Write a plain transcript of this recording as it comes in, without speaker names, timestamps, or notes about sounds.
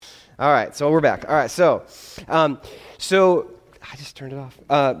All right, so we're back. All right, so I just turned it off.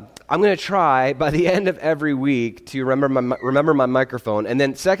 I'm going to try by the end of every week to remember my microphone. And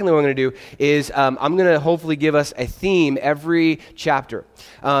then secondly, what I'm going to do is I'm going to hopefully give us a theme every chapter.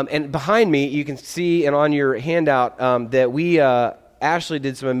 And behind me, you can see, and on your handout, that we Ashley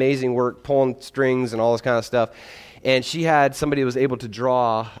did some amazing work pulling strings and all this kind of stuff. And she had somebody who was able to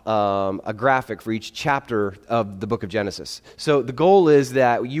draw a graphic for each chapter of the book of Genesis. So the goal is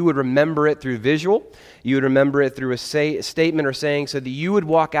that you would remember it through visual. You would remember it through a statement or saying, so that you would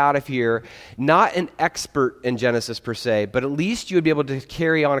walk out of here not an expert in Genesis per se, but at least you would be able to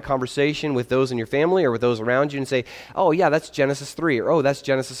carry on a conversation with those in your family or with those around you and say, oh yeah, that's Genesis 3, or oh, that's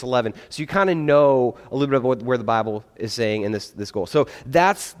Genesis 11. So you kind of know a little bit about where the Bible is saying in this goal. So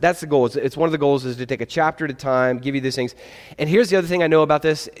that's the goal. It's one of the goals is to take a chapter at a time, give you these things. And here's the other thing I know about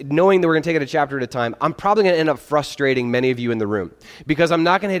this, knowing that we're going to take it a chapter at a time, I'm probably going to end up frustrating many of you in the room because I'm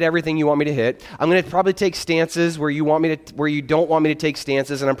not going to hit everything you want me to hit. I'm going to probably take stances where you don't want me to take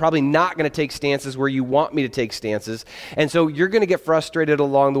stances, and I'm probably not going to take stances where you want me to take stances. And so you're going to get frustrated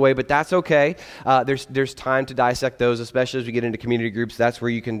along the way, but that's okay. There's time to dissect those, especially as we get into community groups. That's where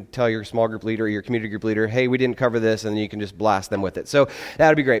you can tell your small group leader or your community group leader, hey, we didn't cover this, and then you can just blast them with it. So that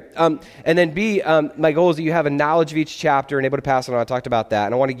would be great. And then B, my goal is that you have a knowledge of each chapter and able to pass it on. I talked about that,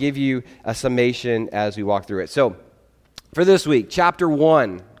 and I want to give you a summation as we walk through it. So for this week, chapter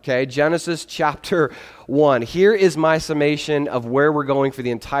 1, okay, Genesis chapter 1. Here is my summation of where we're going for the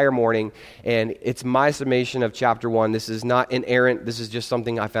entire morning, and it's my summation of chapter 1. This is not inerrant. This is just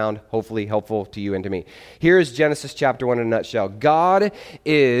something I found hopefully helpful to you and to me. Here is Genesis chapter 1 in a nutshell. God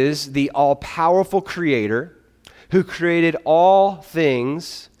is the all-powerful creator who created all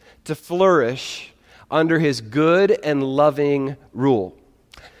things to flourish under his good and loving rule.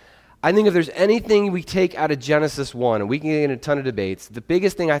 I think if there's anything we take out of Genesis 1, and we can get in a ton of debates, the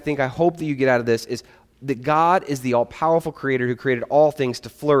biggest thing I hope that you get out of this is that God is the all-powerful creator who created all things to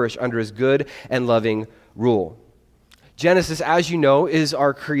flourish under his good and loving rule. Genesis, as you know, is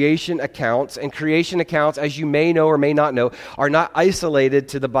our creation accounts, and creation accounts, as you may know or may not know, are not isolated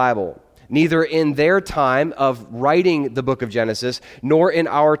to the Bible, neither in their time of writing the book of Genesis, nor in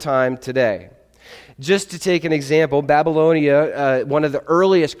our time today. Just to take an example, Babylonia, one of the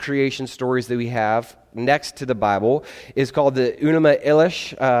earliest creation stories that we have next to the Bible, is called the Enuma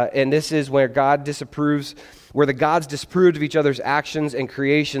Elish, and this is where where the gods disapproved of each other's actions and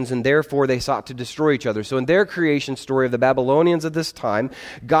creations, and therefore they sought to destroy each other. So in their creation story of the Babylonians of this time,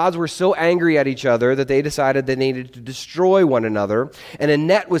 gods were so angry at each other that they decided they needed to destroy one another, and a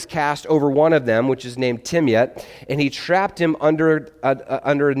net was cast over one of them, which is named Timyet, and he trapped him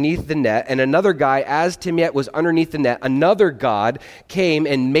underneath the net, and another guy, as Timyet was underneath the net, another god came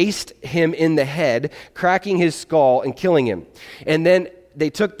and maced him in the head, cracking his skull and killing him. And then they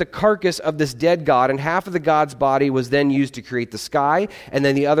took the carcass of this dead god, and half of the god's body was then used to create the sky, and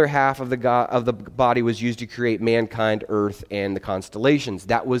then the other half of the body was used to create mankind, earth, and the constellations.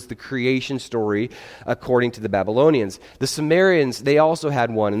 That was the creation story according to the Babylonians. The Sumerians, they also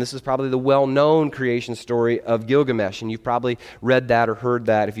had one, and this is probably the well-known creation story of Gilgamesh, and you've probably read that or heard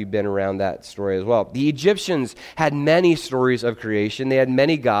that if you've been around that story as well. The Egyptians had many stories of creation. They had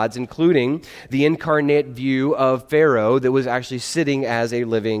many gods, including the incarnate view of Pharaoh that was actually sitting as a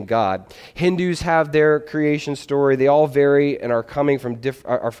living God. Hindus have their creation story. They all vary and are coming from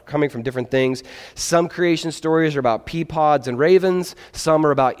different things. Some creation stories are about pea pods and ravens. Some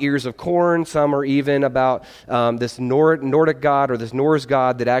are about ears of corn. Some are even about this Nordic god or this Norse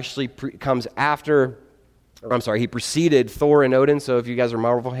god that actually comes after. He preceded Thor and Odin. So if you guys are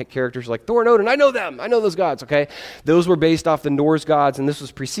Marvel characters like Thor and Odin, I know them. I know those gods, okay? Those were based off the Norse gods, and this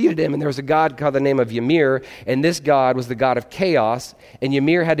was preceded him. And there was a god called the name of Ymir, and this god was the god of chaos. And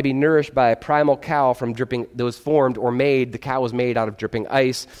Ymir had to be nourished by a primal cow that was formed or made. The cow was made out of dripping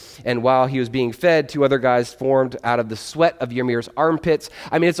ice. And while he was being fed, two other guys formed out of the sweat of Ymir's armpits.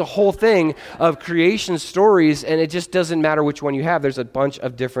 I mean, it's a whole thing of creation stories, and it just doesn't matter which one you have. There's a bunch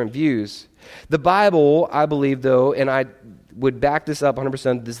of different views. The Bible, I believe, though, and I would back this up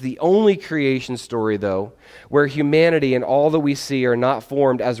 100%, this is the only creation story, though, where humanity and all that we see are not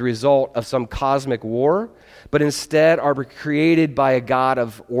formed as a result of some cosmic war, but instead are created by a God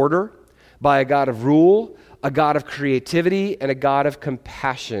of order, by a God of rule, a God of creativity, and a God of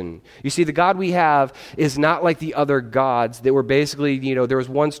compassion. You see, the God we have is not like the other gods that were basically, there was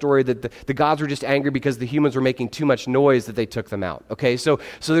one story that the gods were just angry because the humans were making too much noise that they took them out. Okay, so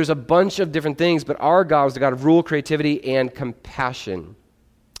there's a bunch of different things, but our God is the God of rule, creativity, and compassion.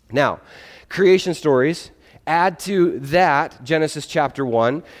 Now, creation stories, Add to that Genesis chapter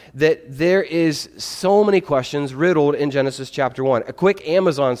 1, that there is so many questions riddled in Genesis chapter 1. A quick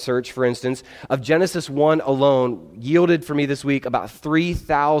Amazon search, for instance, of Genesis 1 alone yielded for me this week about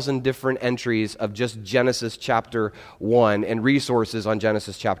 3,000 different entries of just Genesis chapter 1 and resources on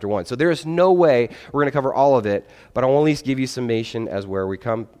Genesis chapter 1. So there is no way we're going to cover all of it, but I will at least give you summation as where we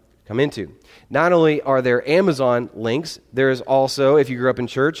come into. Not only are there Amazon links, there is also, if you grew up in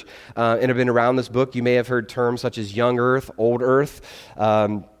church and have been around this book, you may have heard terms such as young earth, old earth.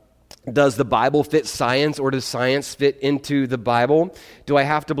 Does the Bible fit science, or does science fit into the Bible? Do I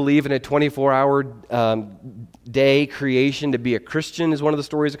have to believe in a 24-hour day creation to be a Christian is one of the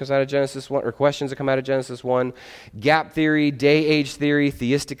stories that comes out of Genesis 1, or questions that come out of Genesis 1. Gap theory, day-age theory,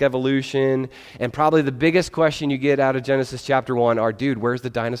 theistic evolution, and probably the biggest question you get out of Genesis chapter 1 are, dude, where's the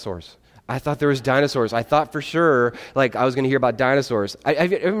dinosaurs? I thought there was dinosaurs. I thought for sure, like, I was going to hear about dinosaurs. I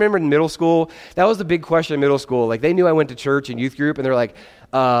remember in middle school, that was the big question in middle school. Like, they knew I went to church and youth group, and they're like,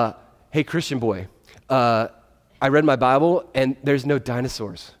 hey, Christian boy, I read my Bible, and there's no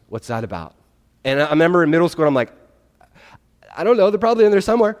dinosaurs. What's that about? And I remember in middle school, I'm like, I don't know, they're probably in there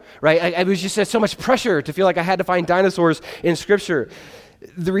somewhere, right? I was just so much pressure to feel like I had to find dinosaurs in Scripture.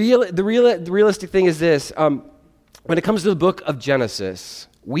 The realistic thing is this. When it comes to the book of Genesis,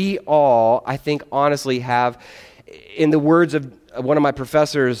 we all, I think, honestly have, in the words of one of my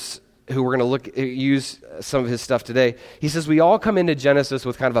professors who we're going to use some of his stuff today, he says we all come into Genesis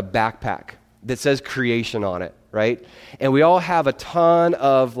with kind of a backpack that says creation on it, right? And we all have a ton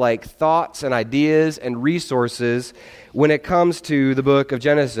of like thoughts and ideas and resources when it comes to the book of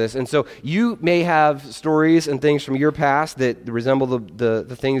Genesis. And so you may have stories and things from your past that resemble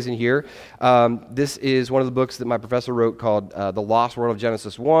the things in here. This is one of the books that my professor wrote called The Lost World of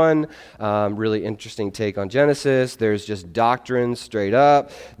Genesis 1. Really interesting take on Genesis. There's just doctrines straight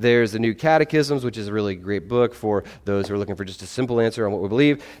up. There's the New Catechisms, which is a really great book for those who are looking for just a simple answer on what we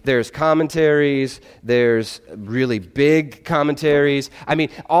believe. There's commentaries. There's really big commentaries. I mean,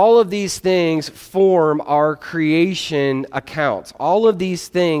 all of these things form our creation accounts. All of these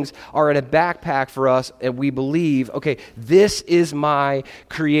things are in a backpack for us, and we believe, okay, this is my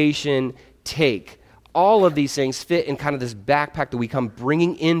creation take. All of these things fit in kind of this backpack that we come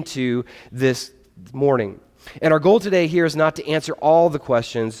bringing into this morning. And our goal today here is not to answer all the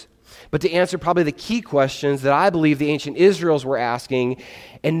questions, but to answer probably the key questions that I believe the ancient Israels were asking,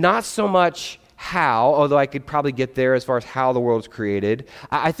 and not so much how, although I could probably get there as far as how the world was created.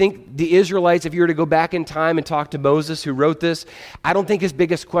 I think the Israelites, if you were to go back in time and talk to Moses who wrote this, I don't think his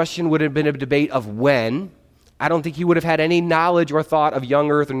biggest question would have been a debate of when. I don't think he would have had any knowledge or thought of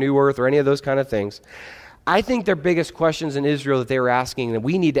young earth or new earth or any of those kind of things. I think their biggest questions in Israel that they were asking, that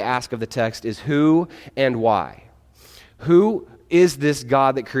we need to ask of the text, is who and why. Who is this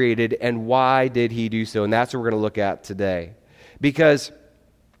God that created, and why did he do so? And that's what we're going to look at today. Because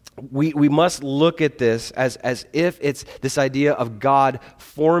we must look at this as if it's this idea of God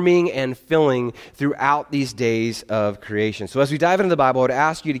forming and filling throughout these days of creation. So as we dive into the Bible, I would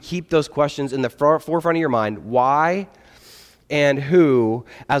ask you to keep those questions in the forefront of your mind. Why and who,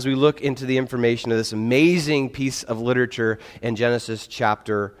 as we look into the information of this amazing piece of literature in Genesis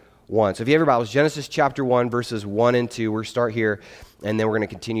chapter 1. So if you have your Bibles, Genesis chapter 1, verses 1 and 2, we'll start here, and then we're going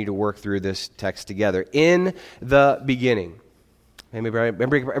to continue to work through this text together. In the beginning.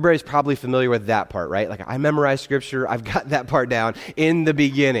 Everybody's probably familiar with that part, right? Like, I memorized Scripture. I've got that part down. In the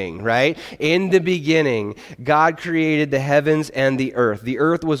beginning, right? In the beginning, God created the heavens and the earth. The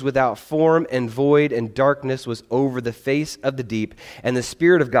earth was without form and void, and darkness was over the face of the deep. And the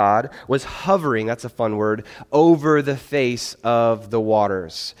Spirit of God was hovering, that's a fun word, over the face of the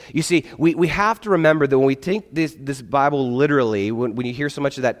waters. You see, we have to remember that when we take this Bible literally, when you hear so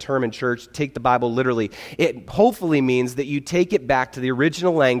much of that term in church, take the Bible literally, it hopefully means that you take it back to the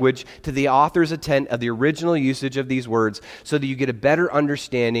original language, to the author's intent of the original usage of these words, so that you get a better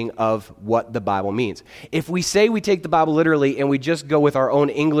understanding of what the Bible means. If we say we take the Bible literally and we just go with our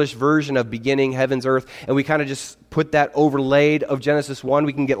own English version of beginning, heavens, earth, and we kind of just put that overlaid of Genesis 1,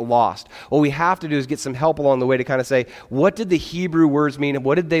 we can get lost. What we have to do is get some help along the way to kind of say, what did the Hebrew words mean, and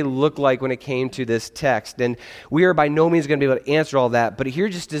what did they look like when it came to this text? And we are by no means going to be able to answer all that, but here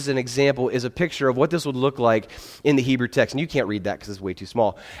just as an example is a picture of what this would look like in the Hebrew text. And you can't read that because it's way too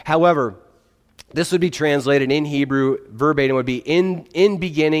small. However, this would be translated in Hebrew, verbatim would be, in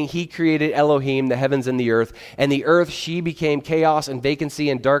beginning, he created Elohim, the heavens and the earth, she became chaos and vacancy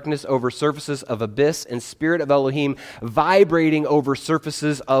and darkness over surfaces of abyss, and spirit of Elohim vibrating over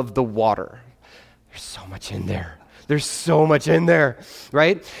surfaces of the water. There's so much in there. There's so much in there,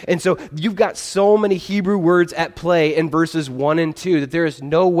 right? And so you've got so many Hebrew words at play in verses 1 and 2 that there is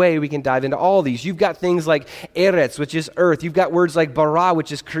no way we can dive into all these. You've got things like eretz, which is earth. You've got words like bara,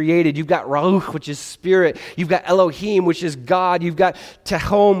 which is created. You've got rauch, which is spirit. You've got Elohim, which is God. You've got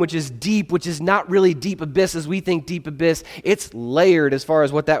tehom, which is deep, which is not really deep abyss as we think deep abyss. It's layered as far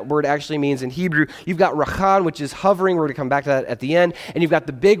as what that word actually means in Hebrew. You've got rachan, which is hovering. We're going to come back to that at the end. And you've got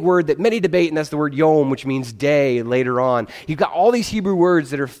the big word that many debate, and that's the word yom, which means day later on. You've got all these Hebrew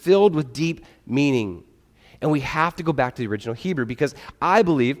words that are filled with deep meaning. And we have to go back to the original Hebrew because I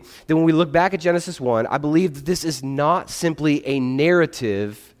believe that when we look back at Genesis 1, I believe that this is not simply a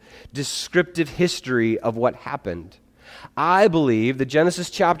narrative, descriptive history of what happened. I believe that Genesis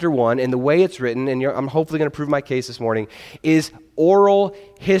chapter 1 and the way it's written, and I'm hopefully going to prove my case this morning, is oral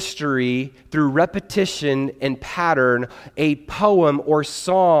history through repetition and pattern, a poem or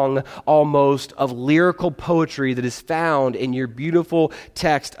song almost of lyrical poetry that is found in your beautiful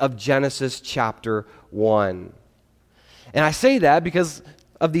text of Genesis chapter 1. And I say that because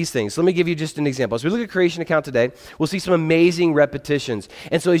of these things. So let me give you just an example. As we look at creation account today, we'll see some amazing repetitions.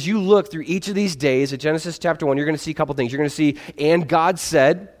 And so as you look through each of these days at Genesis chapter 1, you're going to see a couple things. You're going to see, and God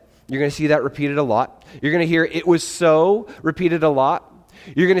said. You're going to see that repeated a lot. You're going to hear, it was so, repeated a lot.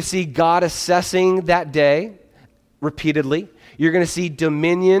 You're going to see God assessing that day repeatedly. You're going to see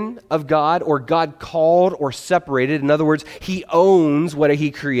dominion of God, or God called or separated. In other words, he owns what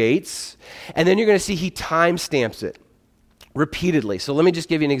he creates. And then you're going to see he time-stamps it repeatedly. So let me just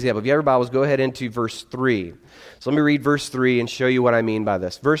give you an example. If you have your Bibles, go ahead into verse 3. So let me read verse 3 and show you what I mean by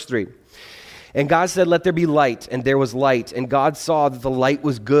this. Verse 3. And God said, let there be light, and there was light. And God saw that the light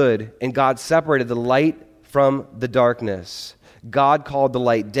was good, and God separated the light from the darkness. God called the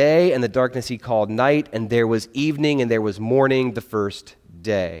light day, and the darkness he called night, and there was evening, and there was morning the first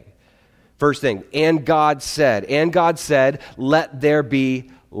day. First thing, and God said, let there be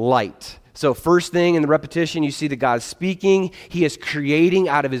light. So first thing in the repetition, you see that God is speaking. He is creating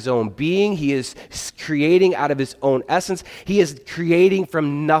out of his own being. He is creating out of his own essence. He is creating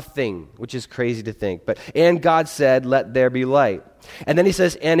from nothing, which is crazy to think. And God said, let there be light. And then he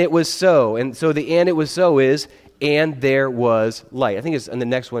says, and it was so. And so the and it was so is, and there was light. I think it's in the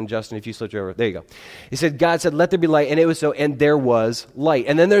next one, Justin, if you slipped over. There you go. He said, God said, let there be light, and it was so, and there was light.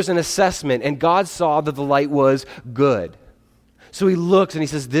 And then there's an assessment, and God saw that the light was good. So he looks and he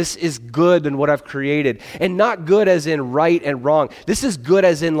says, this is good than what I've created. And not good as in right and wrong. This is good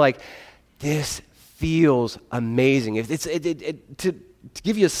as in like, this feels amazing. To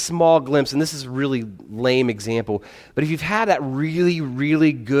give you a small glimpse, and this is a really lame example, but if you've had that really,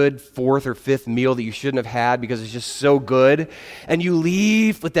 really good fourth or fifth meal that you shouldn't have had because it's just so good, and you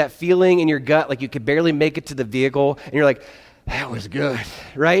leave with that feeling in your gut like you could barely make it to the vehicle, and you're like, that was good,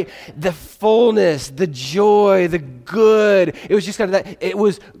 right? The fullness, the joy, the good. It was just kind of that. It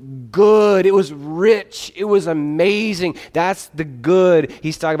was good. It was rich. It was amazing. That's the good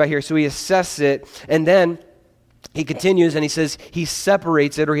he's talking about here. So he assesses it, and then he continues and he says he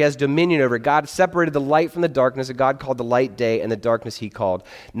separates it, or he has dominion over it. God separated the light from the darkness, and God called the light day, and the darkness he called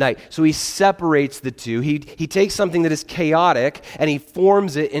night. So he separates the two. He takes something that is chaotic and he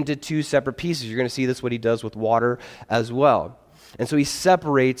forms it into two separate pieces. You're going to see this what he does with water as well. And so he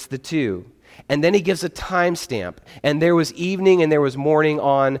separates the two. And then he gives a timestamp. And there was evening and there was morning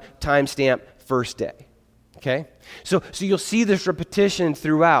on timestamp first day. Okay? So you'll see this repetition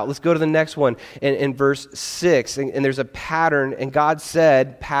throughout. Let's go to the next one in verse 6. And there's a pattern. And God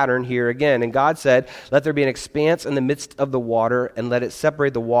said, pattern here again. And God said, let there be an expanse in the midst of the water, and let it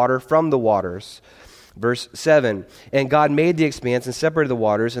separate the water from the waters. Verse 7. And God made the expanse and separated the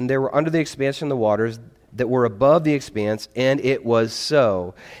waters, and there were under the expanse from the waters that were above the expanse, and it was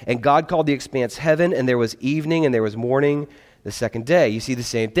so. And God called the expanse heaven, and there was evening, and there was morning the second day. You see the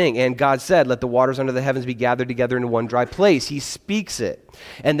same thing. And God said, let the waters under the heavens be gathered together into one dry place. He speaks it.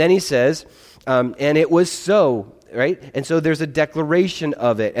 And then he says, and it was so, right? And so there's a declaration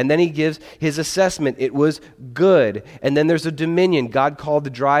of it. And then he gives his assessment. It was good. And then there's a dominion. God called the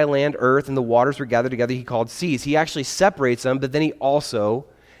dry land earth, and the waters were gathered together. He called seas. He actually separates them, but then he also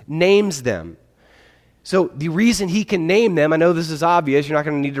names them. So the reason he can name them, I know this is obvious, you're not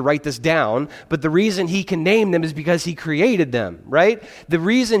going to need to write this down, but the reason he can name them is because he created them, right? The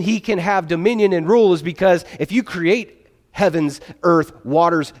reason he can have dominion and rule is because if you create heavens, earth,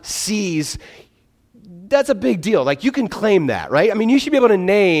 waters, seas, that's a big deal. Like, you can claim that, right? I mean, you should be able to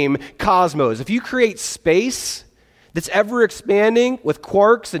name cosmos. If you create space, that's ever expanding with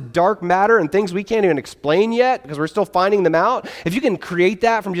quarks and dark matter and things we can't even explain yet because we're still finding them out, if you can create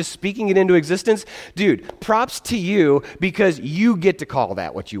that from just speaking it into existence, dude, props to you because you get to call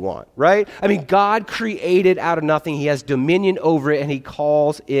that what you want, right? I mean, God created out of nothing. He has dominion over it, and he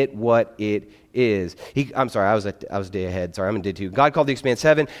calls it what it is. I'm sorry, I was a day ahead. Sorry, I'm in day 2. God called the expanse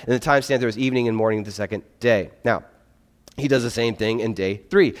heaven, and the time stamp there was evening and morning the second day. Now, he does the same thing in day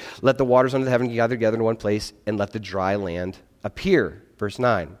 3. Let the waters under the heaven gather together in one place, and let the dry land appear. Verse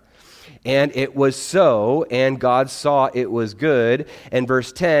 9. And it was so, and God saw it was good. And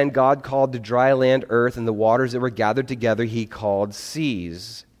verse 10, God called the dry land earth, and the waters that were gathered together he called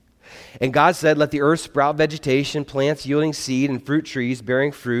seas. And God said, let the earth sprout vegetation, plants yielding seed, and fruit trees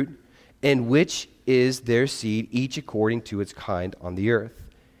bearing fruit, in which is their seed, each according to its kind on the earth.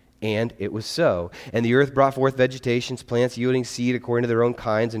 And it was so. And the earth brought forth vegetations, plants yielding seed according to their own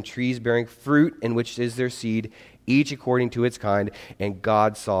kinds, and trees bearing fruit, in which is their seed, each according to its kind. And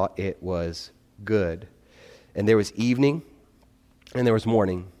God saw it was good. And there was evening, and there was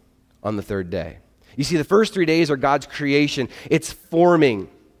morning on the third day. You see, the first 3 days are God's creation. It's forming.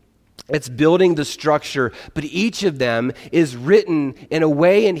 It's building the structure, but each of them is written in a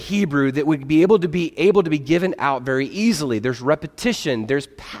way in Hebrew that would be able to be given out very easily. There's repetition, there's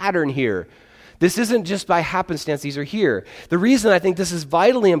pattern here. This isn't just by happenstance, these are here. The reason I think this is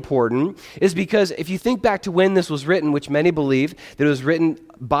vitally important is because if you think back to when this was written, which many believe that it was written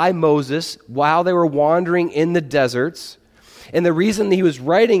by Moses while they were wandering in the deserts, and the reason he was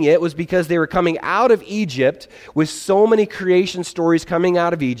writing it was because they were coming out of Egypt with so many creation stories coming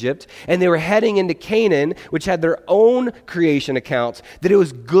out of Egypt, and they were heading into Canaan, which had their own creation accounts, that it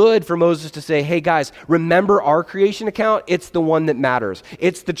was good for Moses to say, hey guys, remember our creation account? It's the one that matters.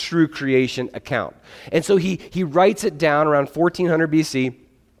 It's the true creation account. And so he writes it down around 1400 BC,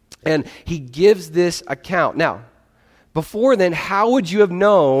 and he gives this account. Now, before then, how would you have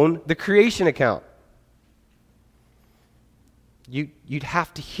known the creation account? You'd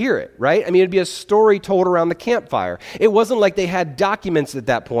have to hear it, right? I mean, it'd be a story told around the campfire. It wasn't like they had documents at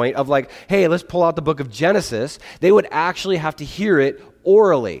that point of like, hey, let's pull out the book of Genesis. They would actually have to hear it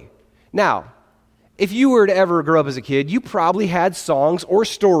orally. Now, if you were to ever grow up as a kid, you probably had songs or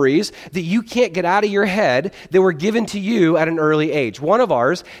stories that you can't get out of your head that were given to you at an early age. One of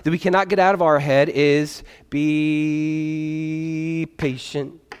ours that we cannot get out of our head is, be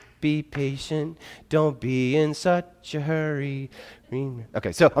patient. Be patient, don't be in such a hurry.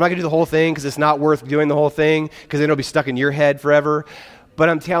 Okay, so I'm not going to do the whole thing because it's not worth doing the whole thing because then it'll be stuck in your head forever. But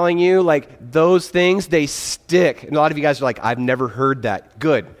I'm telling you, like, those things, they stick. And a lot of you guys are like, I've never heard that.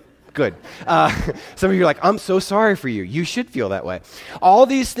 Good. Some of you are like, I'm so sorry for you. You should feel that way. All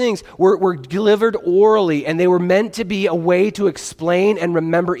these things were delivered orally, and they were meant to be a way to explain and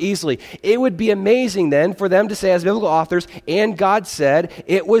remember easily. It would be amazing then for them to say, as biblical authors, and God said,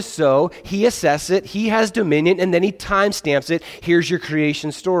 it was so, he assessed it, he has dominion, and then he timestamps it. Here's your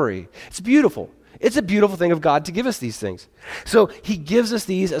creation story. It's beautiful. It's a beautiful thing of God to give us these things. So he gives us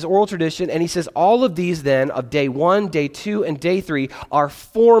these as oral tradition, and he says all of these then of day 1, day 2, and day 3 are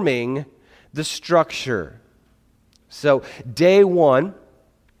forming the structure. So day 1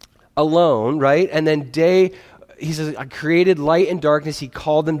 alone, right? And then he says, I created light and darkness. He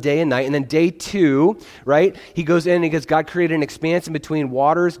called them day and night. And then day 2, right? He goes in and he goes, God created an expanse in between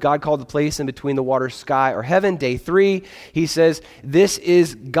waters. God called the place in between the water, sky, or heaven. Day 3, he says, this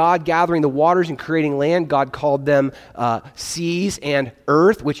is God gathering the waters and creating land. God called them seas and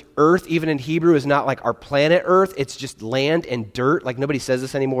earth, which earth, even in Hebrew, is not like our planet Earth. It's just land and dirt. Like nobody says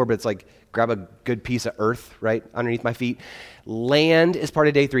this anymore, but it's like, grab a good piece of earth, right, underneath my feet. Land is part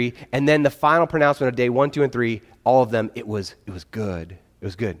of day 3. And then the final pronouncement of day 1, 2, and 3, all of them, it was good. It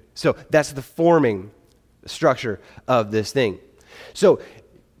was good. So that's the forming structure of this thing. So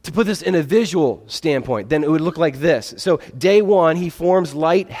to put this in a visual standpoint, then it would look like this. So day 1, he forms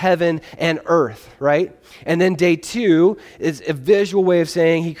light, heaven, and earth, right? And then day 2 is a visual way of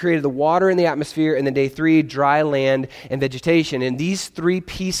saying he created the water and the atmosphere, and then day 3, dry land and vegetation. And these 3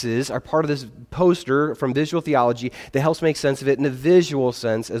 pieces are part of this poster from Visual Theology that helps make sense of it in a visual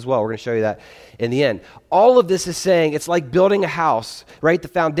sense as well. We're going to show you that in the end. All of this is saying it's like building a house, right? The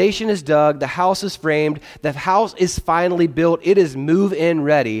foundation is dug, the house is framed, the house is finally built, it is move-in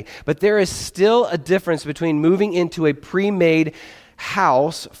ready, but there is still a difference between moving into a pre-made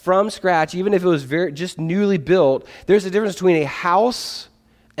house from scratch, even if it was just newly built. There's a difference between a house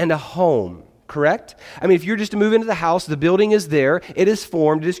and a home, correct? I mean, if you're just to move into the house, the building is there, it is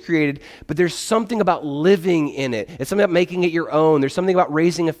formed, it is created, but there's something about living in it. It's something about making it your own. There's something about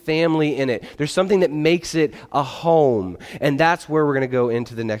raising a family in it. There's something that makes it a home. And that's where we're going to go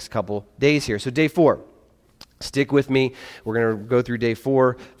into the next couple days here. So day 4. Stick with me. We're going to go through day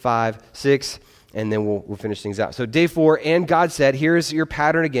 4, 5, 6, and then we'll finish things out. So day 4, and God said, here's your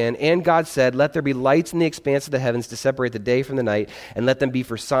pattern again. And God said, let there be lights in the expanse of the heavens to separate the day from the night, and let them be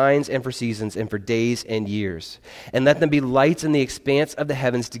for signs and for seasons and for days and years. And let them be lights in the expanse of the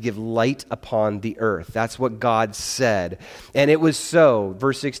heavens to give light upon the earth. That's what God said. And it was so.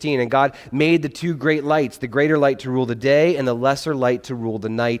 Verse 16, and God made the 2 great lights, the greater light to rule the day and the lesser light to rule the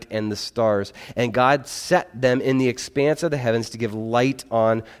night and the stars. And God set them in the expanse of the heavens to give light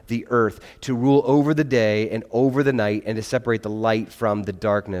on the earth, to rule over the day and over the night, and to separate the light from the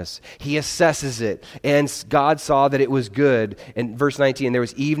darkness. He assesses it, and God saw that it was good. In verse 19, there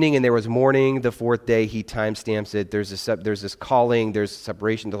was evening and there was morning, the 4th day. He timestamps it. There's this calling, there's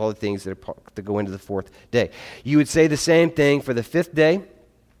separation, there's all the things that go into the 4th day. You would say the same thing for the 5th day.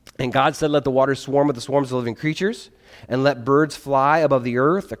 And God said, let the waters swarm with the swarms of living creatures, and let birds fly above the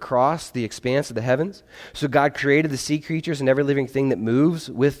earth across the expanse of the heavens. So God created the sea creatures and every living thing that moves,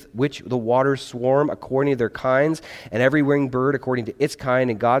 with which the waters swarm according to their kinds, and every winged bird according to its kind.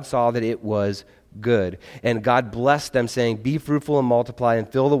 And God saw that it was good. And God blessed them, saying, be fruitful and multiply, and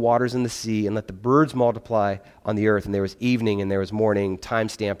fill the waters in the sea, and let the birds multiply on the earth. And there was evening and there was morning,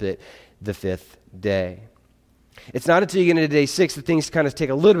 time-stamped it, the 5th day. It's not until you get into day 6 that things kind of take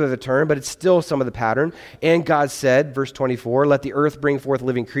a little bit of a turn, but it's still some of the pattern. And God said, verse 24, let the earth bring forth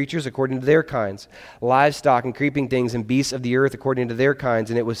living creatures according to their kinds, livestock and creeping things and beasts of the earth according to their kinds.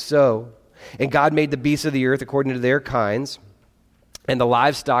 And it was so. And God made the beasts of the earth according to their kinds, and the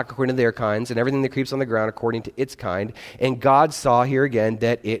livestock according to their kinds, and everything that creeps on the ground according to its kind. And God saw here again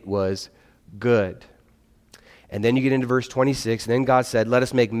that it was good. And then you get into verse 26, and then God said, let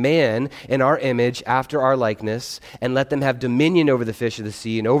us make man in our image after our likeness, and let them have dominion over the fish of the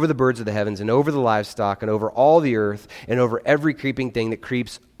sea, and over the birds of the heavens, and over the livestock, and over all the earth, and over every creeping thing that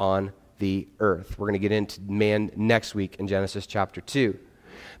creeps on the earth. We're going to get into man next week in Genesis chapter 2.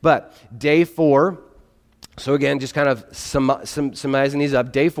 But day 4, so again, just kind of summarizing these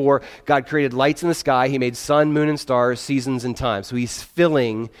up. Day 4, God created lights in the sky. He made sun, moon, and stars, seasons, and time. So he's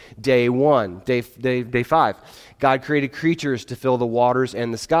filling day 1. Day 5, God created creatures to fill the waters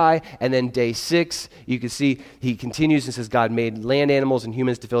and the sky. And then day 6, you can see he continues and says, God made land animals and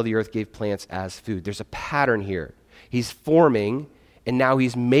humans to fill the earth, gave plants as food. There's a pattern here. He's forming, and now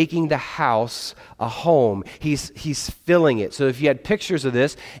he's making the house a home. He's filling it. So if you had pictures of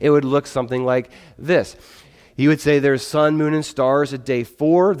this, it would look something like this. He would say there's sun, moon, and stars at day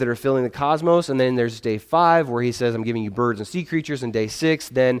 4 that are filling the cosmos, and then there's day 5 where he says, I'm giving you birds and sea creatures, and day 6,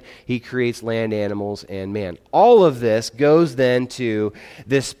 then he creates land animals and man. All of this goes then to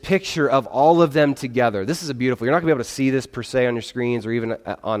this picture of all of them together. This is a beautiful, you're not going to be able to see this per se on your screens or even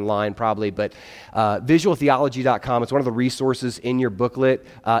online probably, but visualtheology.com, it's one of the resources in your booklet.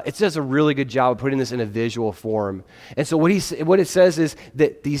 It does a really good job of putting this in a visual form. And so what it says is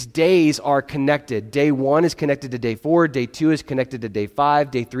that these days are connected. Day 1 is connected to day 4, day 2 is connected to day 5,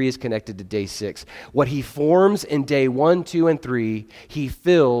 day 3 is connected to day 6. What he forms in day 1, 2, and 3, he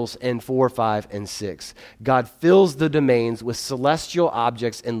fills in 4, 5, and 6. God fills the domains with celestial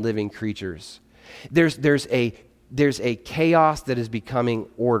objects and living creatures. There's a chaos that is becoming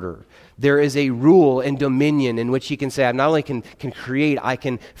order. There is a rule and dominion in which he can say, I not only can create, I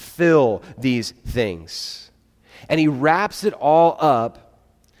can fill these things. And he wraps it all up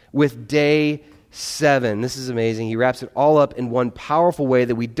with day 7. This is amazing. He wraps it all up in one powerful way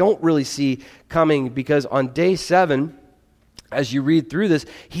that we don't really see coming, because on day 7, as you read through this,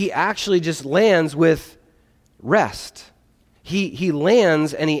 he actually just lands with rest. He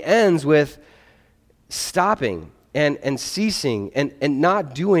lands and he ends with stopping and ceasing and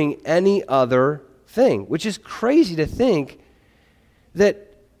not doing any other thing, which is crazy to think that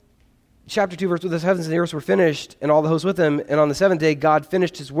chapter 2, verse 2, the heavens and the earth were finished, and all the hosts with him, and on the 7th day God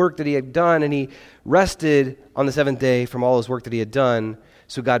finished his work that he had done, and he rested on the 7th day from all his work that he had done.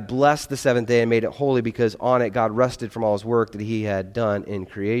 So God blessed the 7th day and made it holy, because on it God rested from all his work that he had done in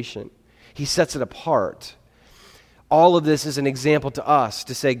creation. He sets it apart. All of this is an example to us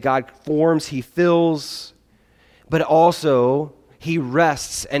to say God forms, he fills, but also he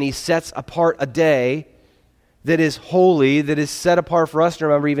rests and he sets apart a day that is holy, that is set apart for us to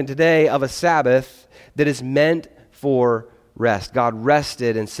remember even today, of a Sabbath that is meant for rest. God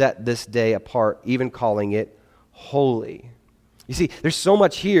rested and set this day apart, even calling it holy. You see, there's so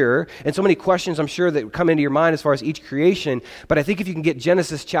much here and so many questions I'm sure that come into your mind as far as each creation, but I think if you can get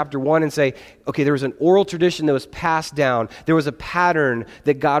Genesis chapter 1 and say, okay, there was an oral tradition that was passed down, there was a pattern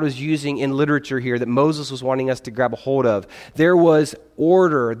that God was using in literature here that Moses was wanting us to grab a hold of, there was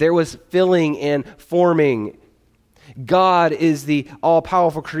order, there was filling and forming. God is the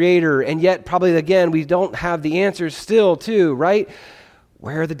all-powerful creator, and yet probably, again, we don't have the answers still, too, right?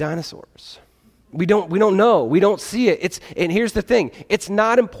 Where are the dinosaurs? We don't know. We don't see it. And here's the thing. It's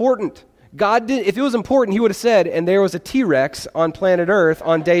not important. God did, if it was important, he would have said, and there was a T-Rex on planet Earth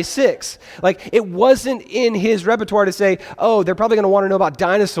on day 6. Like, it wasn't in his repertoire to say, oh, they're probably going to want to know about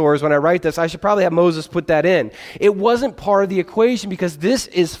dinosaurs when I write this. I should probably have Moses put that in. It wasn't part of the equation because this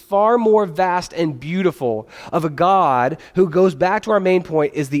is far more vast and beautiful of a God who goes back to our main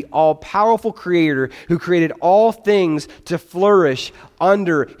point is the all-powerful creator who created all things to flourish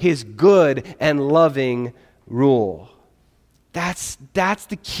under his good and loving rule. That's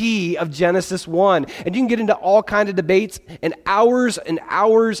the key of Genesis 1. And you can get into all kinds of debates and hours and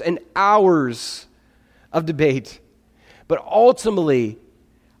hours and hours of debate. But ultimately,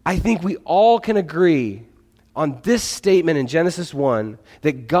 I think we all can agree on this statement in Genesis 1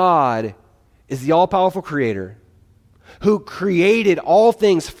 that God is the all-powerful creator who created all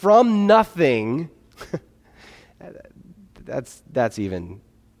things from nothing. That's even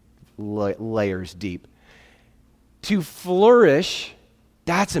layers deep. To flourish,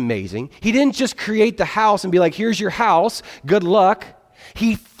 that's amazing. He didn't just create the house and be like, here's your house, good luck.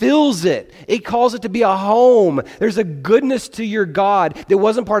 He fills it. It calls it to be a home. There's a goodness to your God that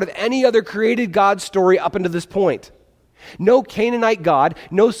wasn't part of any other created God story up until this point. No Canaanite God,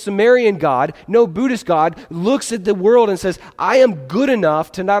 no Sumerian God, no Buddhist God looks at the world and says, I am good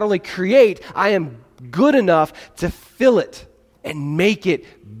enough to not only create, I am good enough to fill it and make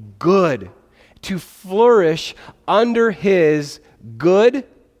it good, to flourish under his good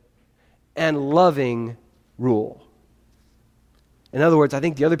and loving rule. In other words, I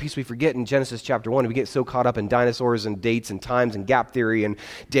think the other piece we forget in Genesis chapter 1, we get so caught up in dinosaurs and dates and times and gap theory and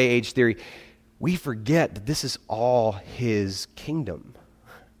day-age theory, we forget that this is all his kingdom.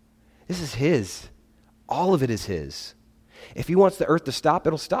 This is his. All of it is his. If he wants the earth to stop,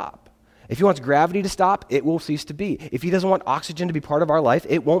 it'll stop. If he wants gravity to stop, it will cease to be. If he doesn't want oxygen to be part of our life,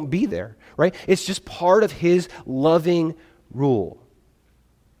 it won't be there, right? It's just part of his loving rule.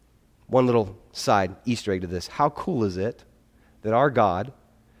 One little side Easter egg to this. How cool is it that our God,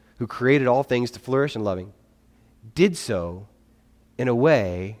 who created all things to flourish and loving, did so in a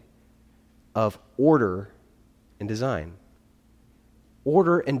way of order and design?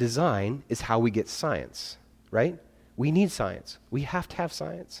 Order and design is how we get science, right? We need science. We have to have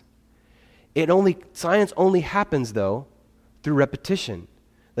science. Science only happens, though, through repetition.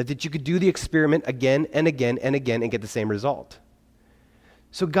 Like that you could do the experiment again and again and again and get the same result.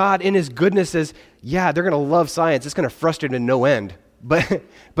 So God, in his goodness, says, yeah, they're going to love science. It's going to frustrate them to no end. But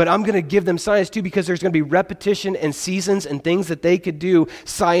I'm going to give them science, too, because there's going to be repetition and seasons and things that they could do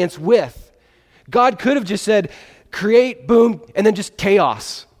science with. God could have just said, create, boom, and then just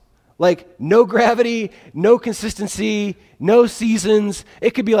chaos. Like no gravity, no consistency, no seasons.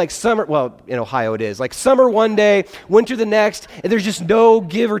 It could be like summer, well, in Ohio it is, like summer one day, winter the next, and there's just no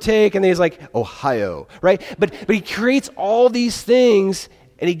give or take, and then he's like, Ohio, right? But he creates all these things,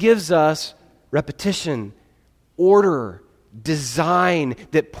 and he gives us repetition, order, design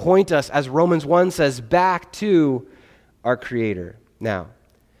that point us, as Romans 1 says, back to our Creator. Now,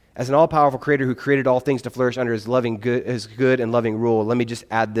 as an all-powerful creator who created all things to flourish under his good and loving rule, let me just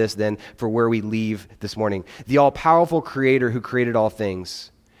add this then for where we leave this morning. The all-powerful creator who created all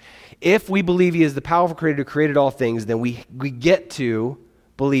things. If we believe he is the powerful creator who created all things, then we get to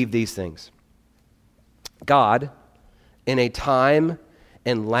believe these things. God, in a time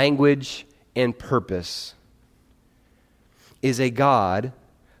and language and purpose, is a God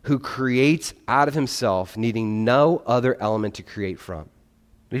who creates out of himself, needing no other element to create from.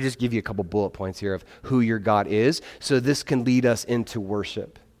 Let me just give you a couple bullet points here of who your God is, so this can lead us into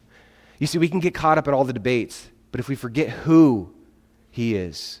worship. You see, we can get caught up in all the debates, but if we forget who he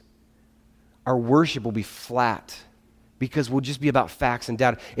is, our worship will be flat because we'll just be about facts and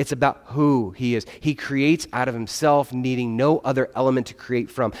data. It's about who he is. He creates out of himself, needing no other element to create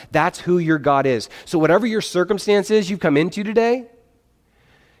from. That's who your God is. So whatever your circumstance is you've come into today,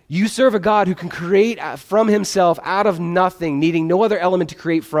 you serve a God who can create from himself out of nothing, needing no other element to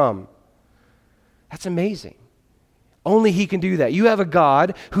create from. That's amazing. Only he can do that. You have a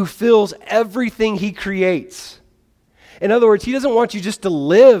God who fills everything he creates. In other words, he doesn't want you just to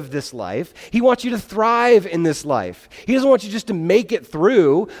live this life. He wants you to thrive in this life. He doesn't want you just to make it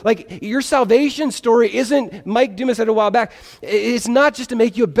through. Like, your salvation story isn't, Mike Dumas said a while back, it's not just to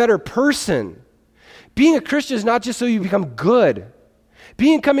make you a better person. Being a Christian is not just so you become good.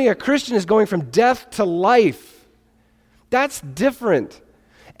 Becoming a Christian is going from death to life. That's different.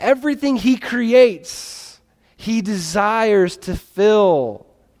 Everything he creates, he desires to fill.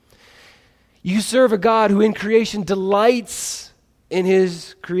 You serve a God who in creation delights in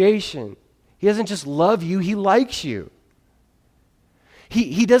his creation. He doesn't just love you, he likes you.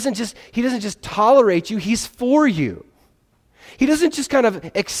 He doesn't just tolerate you, he's for you. He doesn't just kind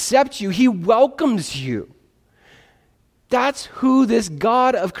of accept you, he welcomes you. That's who this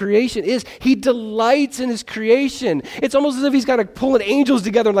God of creation is. He delights in his creation. It's almost as if he's kind of pulling angels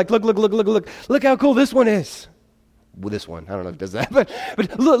together and like, look how cool this one is. Well, this one, I don't know if it does that, but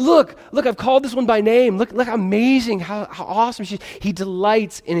look, I've called this one by name. Look how amazing, how awesome she is. He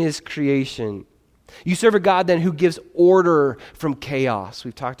delights in his creation. You serve a God then who gives order from chaos.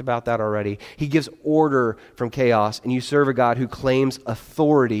 We've talked about that already. He gives order from chaos, and you serve a God who claims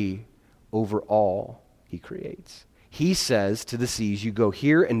authority over all he creates. He says to the seas, you go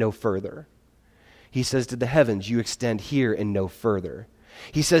here and no further. He says to the heavens, you extend here and no further.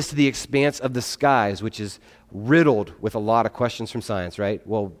 He says to the expanse of the skies, which is riddled with a lot of questions from science, right?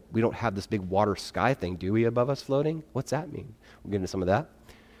 Well, we don't have this big water sky thing, do we, above us floating? What's that mean? We'll get into some of that.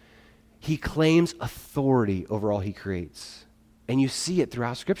 He claims authority over all he creates. And you see it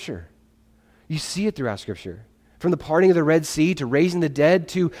throughout Scripture. You see it throughout Scripture. From the parting of the Red Sea to raising the dead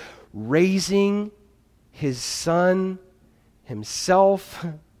to raising his Son himself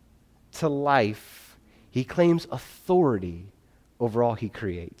to life. He claims authority over all he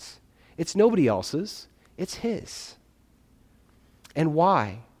creates. It's nobody else's. It's his. And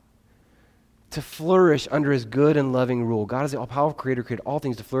why? To flourish under his good and loving rule. God is the all-powerful creator, created all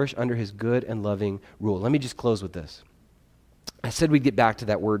things to flourish under his good and loving rule. Let me just close with this. I said we'd get back to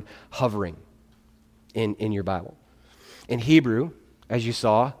that word hovering in your Bible. In Hebrew, as you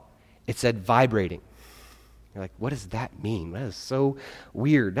saw, it said vibrating. You're like, what does that mean? That is so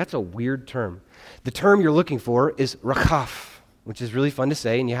weird. That's a weird term. The term you're looking for is rakaf, which is really fun to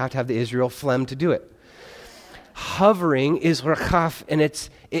say, and you have to have the Israel phlegm to do it. Hovering is rakaf, and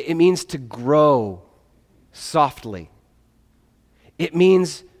it means to grow softly. It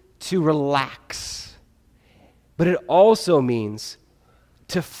means to relax. But it also means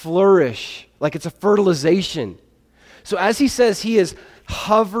to flourish, like it's a fertilization. So as he says he is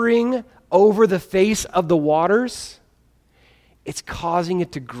hovering over the face of the waters, it's causing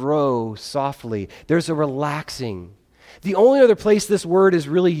it to grow softly. There's a relaxing. The only other place this word is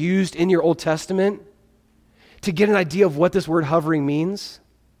really used in your Old Testament to get an idea of what this word hovering means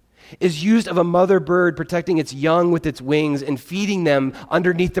is used of a mother bird protecting its young with its wings and feeding them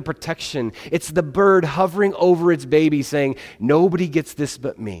underneath the protection. It's the bird hovering over its baby saying, nobody gets this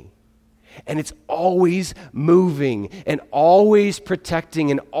but me. And it's always moving and always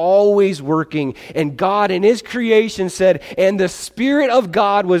protecting and always working. And God in his creation said, and the Spirit of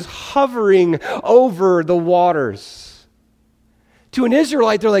God was hovering over the waters. To an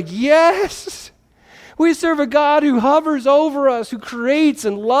Israelite, they're like, yes, we serve a God who hovers over us, who creates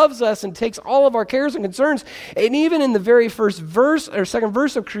and loves us and takes all of our cares and concerns. And even in the very first verse or second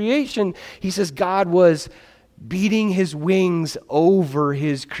verse of creation, he says God was beating his wings over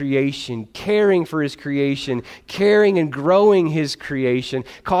his creation, caring for his creation, caring and growing his creation,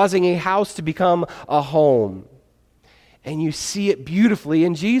 causing a house to become a home. And you see it beautifully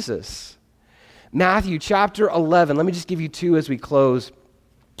in Jesus. Matthew chapter 11. Let me just give you two as we close.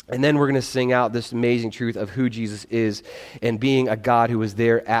 And then we're going to sing out this amazing truth of who Jesus is and being a God who was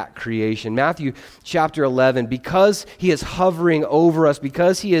there at creation. Matthew chapter 11, because he is hovering over us,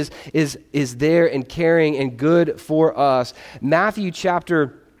 because he is there and caring and good for us. Matthew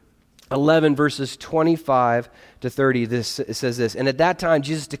chapter 11, verses 25 to 30, it says this, and at that time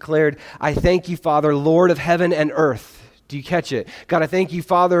Jesus declared, I thank you, Father, Lord of heaven and earth. Do you catch it? God, I thank you,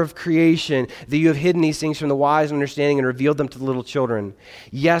 Father of creation, that you have hidden these things from the wise and understanding and revealed them to the little children.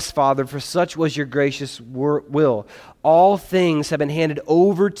 Yes, Father, for such was your gracious will. All things have been handed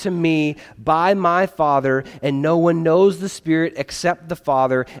over to me by my Father, and no one knows the Spirit except the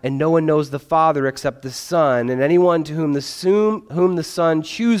Father, and no one knows the Father except the Son, and anyone to whom the Son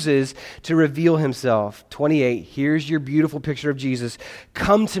chooses to reveal himself. 28, here's your beautiful picture of Jesus.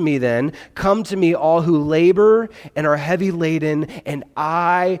 Come to me then, come to me all who labor and are heavy laden, and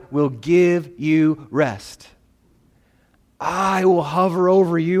I will give you rest. I will hover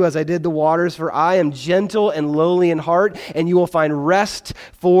over you as I did the waters, for I am gentle and lowly in heart, and you will find rest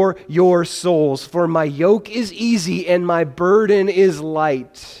for your souls. For my yoke is easy and my burden is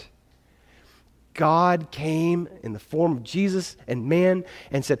light. God came in the form of Jesus and man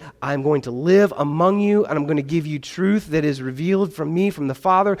and said, I'm going to live among you, and I'm going to give you truth that is revealed from me, from the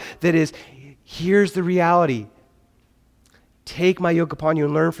Father, that is, here's the reality. Take my yoke upon you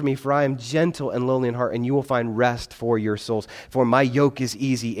and learn from me, for I am gentle and lowly in heart, and you will find rest for your souls. For my yoke is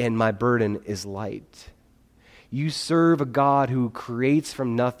easy and my burden is light. You serve a God who creates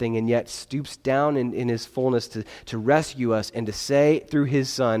from nothing and yet stoops down in his fullness to rescue us and to say through his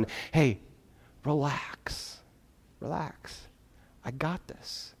Son, hey, relax, I got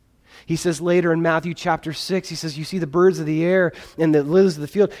this. He says later in Matthew chapter 6, he says, you see the birds of the air and the lilies of the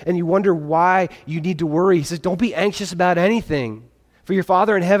field, and you wonder why you need to worry. He says, don't be anxious about anything, for your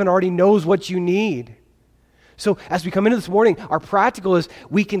Father in heaven already knows what you need. So as we come into this morning, our practical is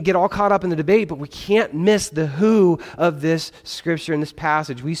we can get all caught up in the debate, but we can't miss the who of this scripture and this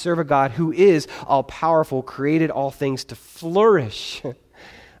passage. We serve a God who is all-powerful, created all things to flourish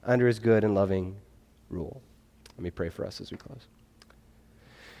under his good and loving rule. Let me pray for us as we close.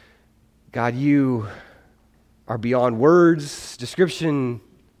 God, you are beyond words, description,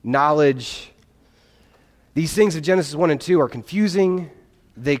 knowledge. These things of Genesis 1 and 2 are confusing.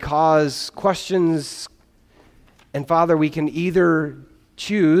 They cause questions. And Father, we can either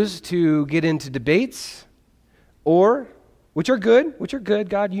choose to get into debates, or, which are good,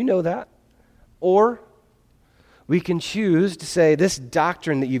 God, you know that. Or we can choose to say, this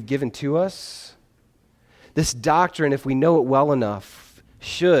doctrine that you've given to us, this doctrine, if we know it well enough,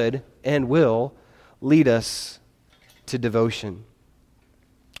 should and will lead us to devotion.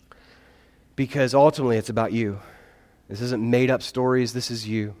 Because ultimately it's about you. This isn't made up stories, this is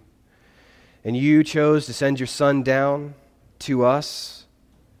you. And you chose to send your Son down to us,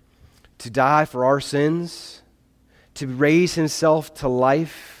 to die for our sins, to raise himself to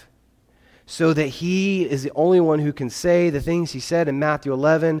life, so that he is the only one who can say the things he said in Matthew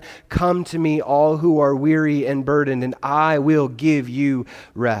 11, come to me all who are weary and burdened, and I will give you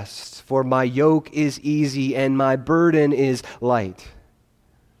rest. For my yoke is easy and my burden is light.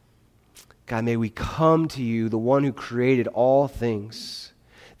 God, may we come to you, the one who created all things,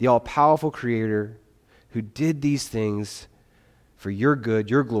 the all-powerful creator who did these things for your good,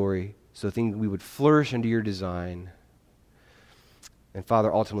 your glory, so that we would flourish under your design. And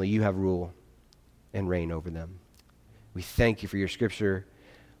Father, ultimately, you have rule and reign over them. We thank you for your scripture.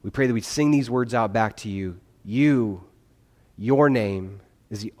 We pray that we sing these words out back to you. Your name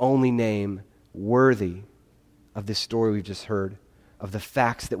is the only name worthy of this story we've just heard, of the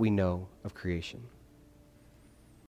facts that we know of creation.